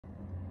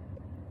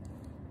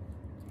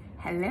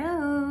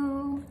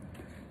Hello,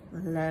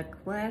 look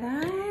what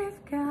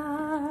I've got.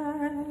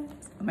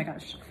 Oh my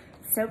gosh,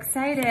 so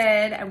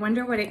excited. I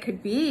wonder what it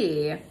could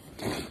be.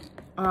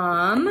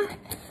 Oh,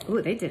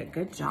 they did a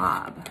good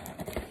job.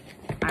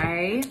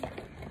 I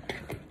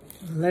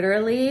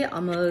literally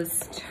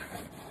almost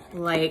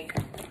like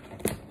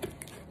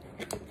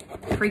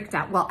freaked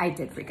out. Well, I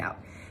did freak out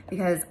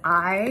because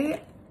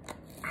I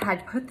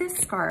had put this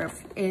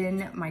scarf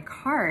in my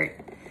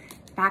cart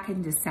back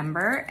in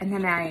December, and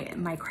then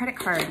my credit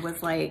card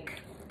was like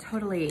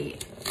totally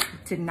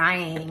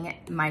denying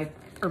my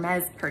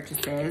Hermes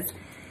purchases.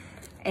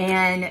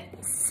 And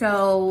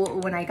so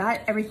when I got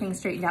everything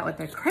straightened out with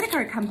the credit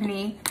card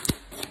company,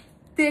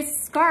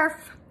 this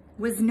scarf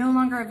was no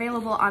longer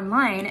available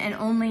online and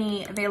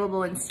only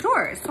available in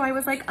stores. So I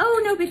was like,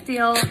 oh, no big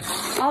deal.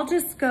 I'll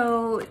just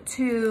go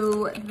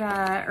to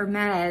the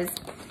Hermes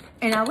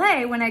in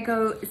LA when I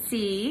go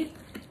see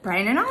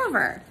Brian and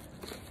Oliver.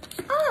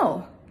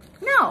 Oh,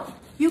 no,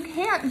 you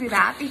can't do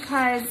that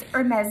because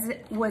Hermes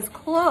was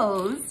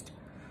closed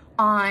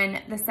on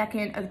the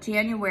 2nd of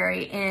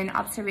January in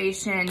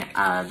observation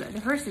of the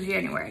 1st of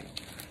January.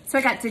 So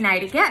I got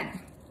denied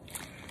again.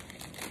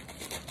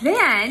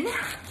 Then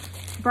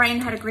Brian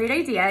had a great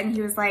idea and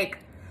he was like,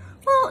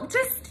 well,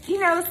 just, you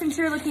know, since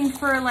you're looking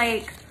for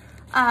like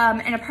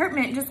an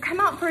apartment, just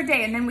come out for a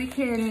day and then we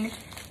can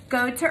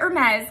go to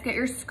Hermes, get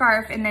your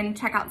scarf, and then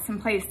check out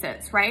some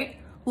places, right?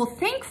 Well,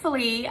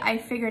 thankfully, I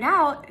figured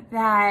out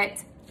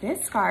that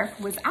this scarf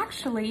was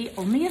actually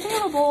only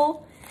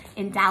available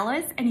in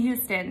Dallas and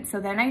Houston. So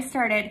then I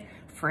started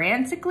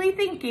frantically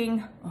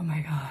thinking, oh my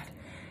God,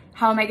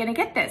 how am I gonna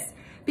get this?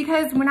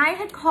 Because when I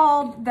had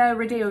called the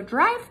Rodeo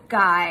Drive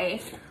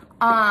guy,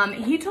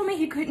 he told me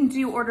he couldn't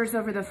do orders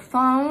over the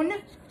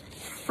phone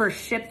for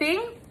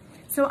shipping.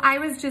 So I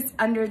was just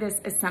under this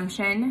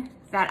assumption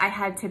that I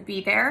had to be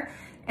there.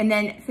 And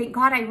then thank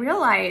God I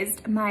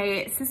realized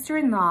my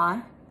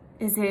sister-in-law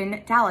is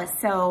in Dallas.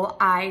 So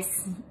I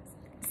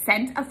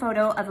sent a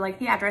photo of like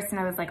the address and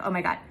I was like, oh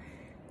my God,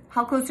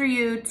 how close are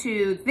you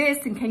to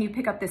this? And can you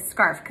pick up this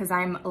scarf? Cause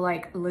I'm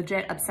like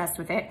legit obsessed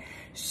with it.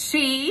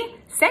 She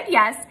said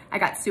yes. I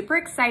got super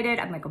excited.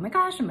 I'm like, oh my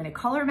gosh, I'm gonna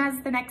call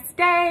Hermes the next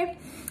day.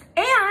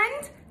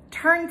 And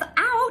turns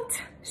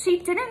out she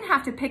didn't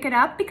have to pick it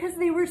up because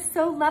they were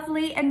so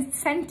lovely and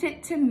sent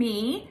it to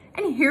me.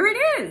 And here it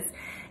is.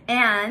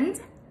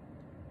 And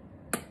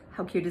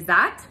how cute is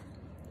that?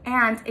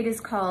 And it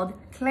is called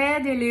Clair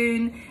de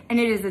Lune, and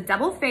it is a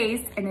double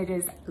face, and it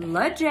is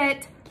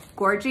legit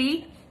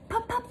gorgy.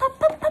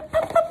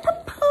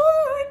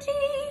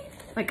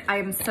 Like, I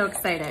am so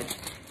excited.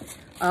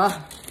 Oh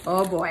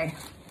boy.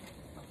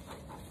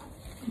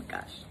 Oh my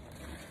gosh.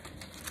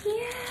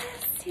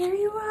 Yes, here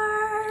you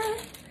are.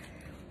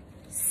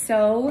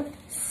 So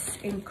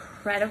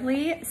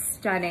incredibly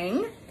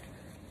stunning.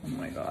 Oh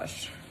my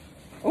gosh.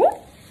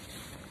 Oh,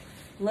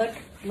 look,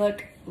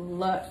 look,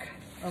 look.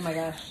 Oh my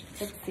gosh,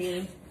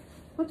 oopsie,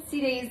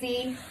 whoopsie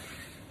daisy.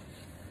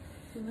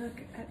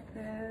 Look at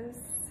this,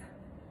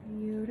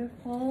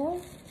 beautiful.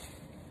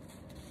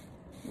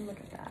 Look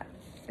at that,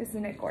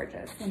 isn't it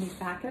gorgeous? Let me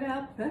back it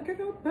up, back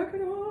it up, back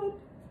it up.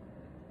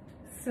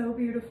 So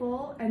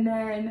beautiful, and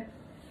then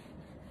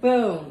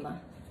boom.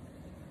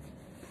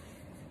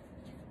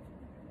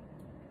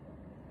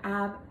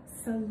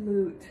 Absolutely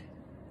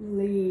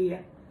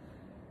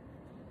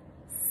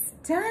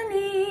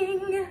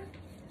stunning.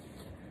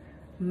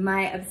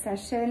 My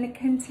obsession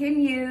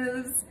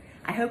continues.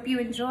 I hope you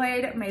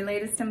enjoyed my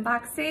latest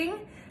unboxing.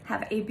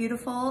 Have a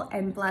beautiful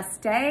and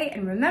blessed day.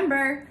 And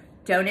remember,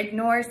 don't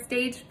ignore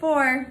stage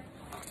 4.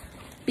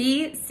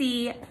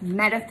 BC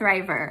Meta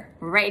Thriver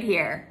right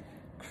here,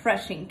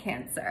 crushing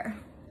cancer.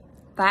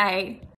 Bye.